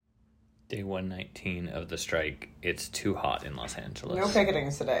Day 119 of the strike. It's too hot in Los Angeles. No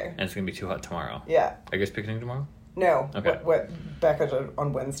picketings today. And it's going to be too hot tomorrow. Yeah. Are you guys picketing tomorrow? No. Okay. What Becca did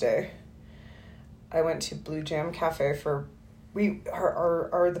on Wednesday. I went to Blue Jam Cafe for...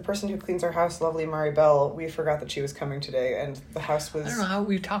 the person who cleans our house, lovely Mari Bell, we forgot that she was coming today, and the house was... I don't know how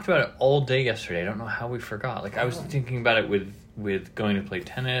we talked about it all day yesterday. I don't know how we forgot. Like, I was thinking about it with going to play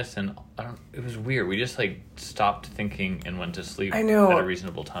tennis, and it was weird. We just, like, stopped thinking and went to sleep I know. at a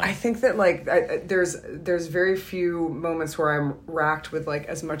reasonable time. I think that, like, there's very few moments where I'm racked with, like,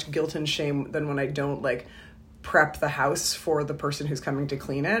 as much guilt and shame than when I don't, like, prep the house for the person who's coming to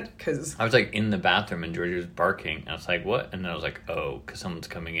clean it, because... I was, like, in the bathroom, and Georgia was barking, and I was like, what? And then I was like, oh, because someone's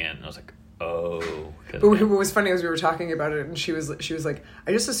coming in. And I was like, oh. But what was funny was we were talking about it, and she was like,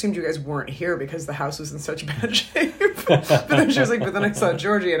 I just assumed you guys weren't here because the house was in such bad shape. But then she was like, but then I saw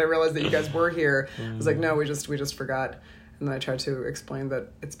Georgie, and I realized that you guys were here. I was like, no, we just forgot. And then I tried to explain that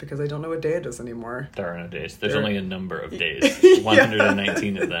it's because I don't know what day it is anymore. There are no days. There's only a number of days.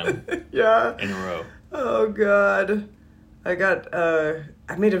 119 of them. Yeah. In a row. Oh, God.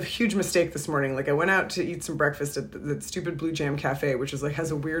 I made a huge mistake this morning. Like, I went out to eat some breakfast at the stupid Blue Jam Cafe, which is, like,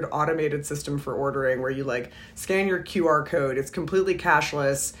 has a weird automated system for ordering where you, like, scan your QR code. It's completely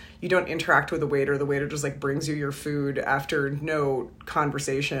cashless. You don't interact with the waiter. The waiter just, like, brings you your food after no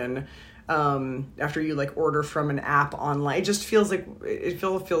conversation. After you, like, order from an app online. It just feels like, it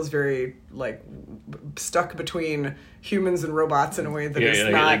feels very, like, stuck between humans and robots in a way that is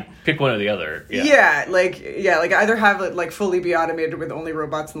not... Like, pick one or the other. Yeah, like either have it, like, fully be automated with only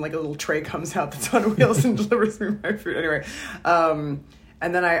robots and, like, a little tray comes out that's on wheels and delivers me my food. Anyway,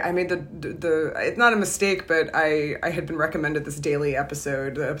 and then I made the it's not a mistake, but I had been recommended this daily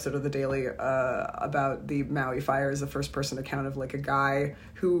episode, the episode of the Daily, about the Maui fires, a first-person account of, like, a guy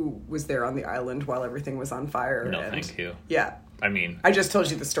who was there on the island while everything was on fire. No, thank you. Yeah. I mean... I just told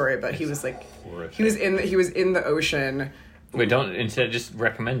you the story, but he was, like... Horrific. He was in the ocean. Wait, instead just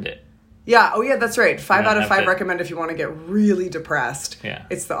recommend it. Yeah, oh yeah, that's right. 5 out of 5 to... recommend if you want to get really depressed. Yeah.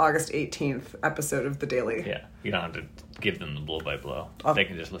 It's the August 18th episode of The Daily. Yeah, you don't have to give them the blow-by-blow. They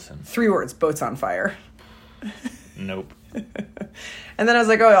can just listen. 3 words, boats on fire. Nope. And then I was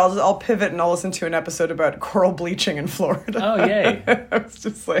like, oh, I'll pivot and I'll listen to an episode about coral bleaching in Florida. Oh, yay. I was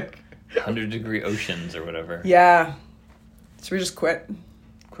just like... 100-degree oceans or whatever. Yeah. So we just quit.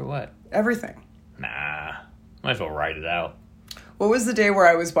 Quit what? Everything. Nah. Might as well ride it out. What was the day where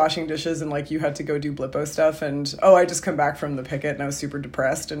I was washing dishes and, like, you had to go do Blippo stuff and, I just come back from the picket and I was super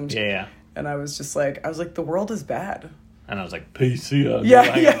depressed and... Yeah. And I was like, the world is bad. And I was like, peace, see ya.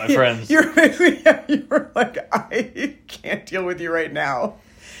 Yeah, My friends. You were like, I can't deal with you right now.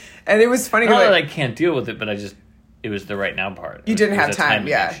 And it was funny. Not that I can't deal with it, but it was the right now part. You didn't have time,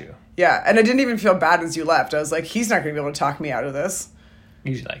 yeah. Issue. Yeah, and I didn't even feel bad as you left. I was like, he's not going to be able to talk me out of this.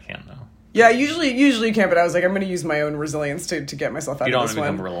 Usually I can, though. Yeah, usually you can, but I was like, I'm going to use my own resilience to get myself out of this one. You don't want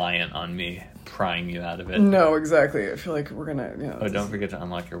to become reliant on me prying you out of it. No, exactly. I feel like we're going to, Oh, don't forget to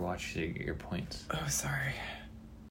unlock your watch so you get your points. Oh, sorry.